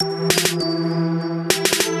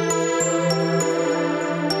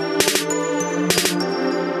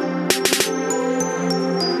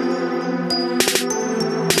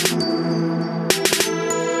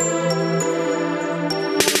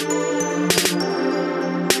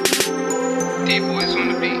D-Boys on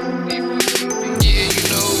the beat. Yeah, you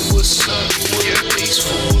know what's up with these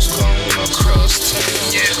fools coming across town.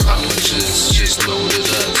 Yeah, I'ma just load it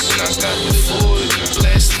up, and I got the 40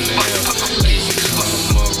 blasting now. Yeah, you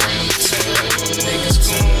come around the town, niggas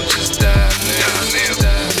gon' just die now,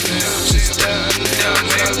 just die now.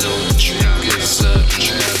 When I load the triggers up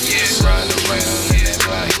now, ride around in that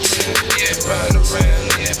white tent, ride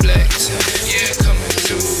around in that black tent, coming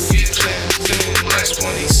through, we clapping, that's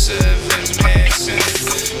 27 maxing,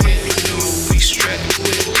 and you know we strapped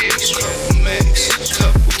with couple max,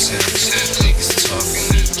 couple tens, niggas talking,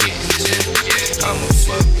 he getting in, I'ma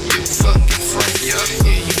fuck your fucking friend, yeah,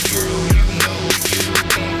 you girl, you know you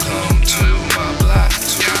gon' come to my block,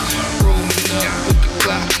 rolling up with the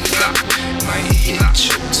Glock, might hit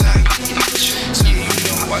your top, yeah, you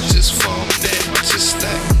know I just formed that, just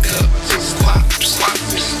stack up with pops,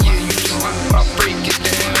 yeah, you know I break it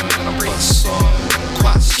down, and I bust all them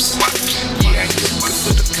quaps, yeah, I ain't looking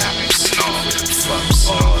for the cops, fucks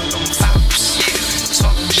all them pops,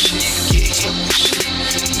 talking shit, get hit with shit,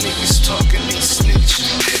 niggas talking, they snitch,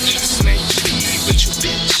 leave with your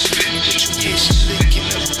bitch, yeah, she licking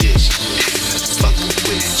up dish, fucking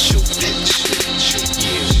with your bitch,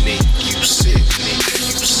 yeah, make you sick,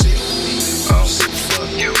 I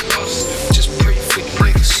don't give a fuck, just pray for you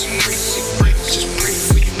niggas, just pray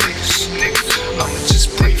for you niggas, I'ma just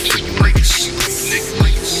pray for you niggas,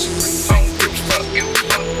 I don't give a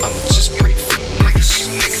fuck, I'ma just pray for you niggas,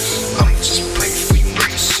 I'ma just pray for you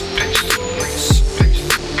niggas,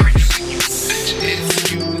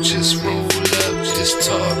 if you just roll up, just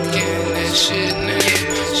talking that shit now,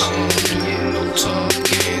 I don't do no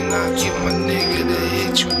talking, I get my nigga to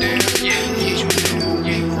hit you down, yeah, you know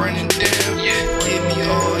we running down, give me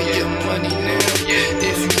all your money now,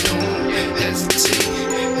 if you don't hesitate,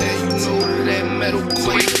 then you know that metal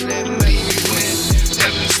quick, that leave you in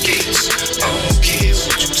heaven's gates, I don't care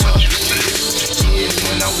what you talking about, yeah,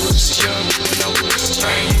 when I was young,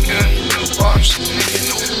 I ain't got no option,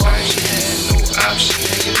 nigga, I ain't had no option,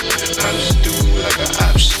 nigga, I just do like an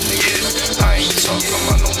option, nigga, I ain't talking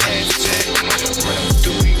about no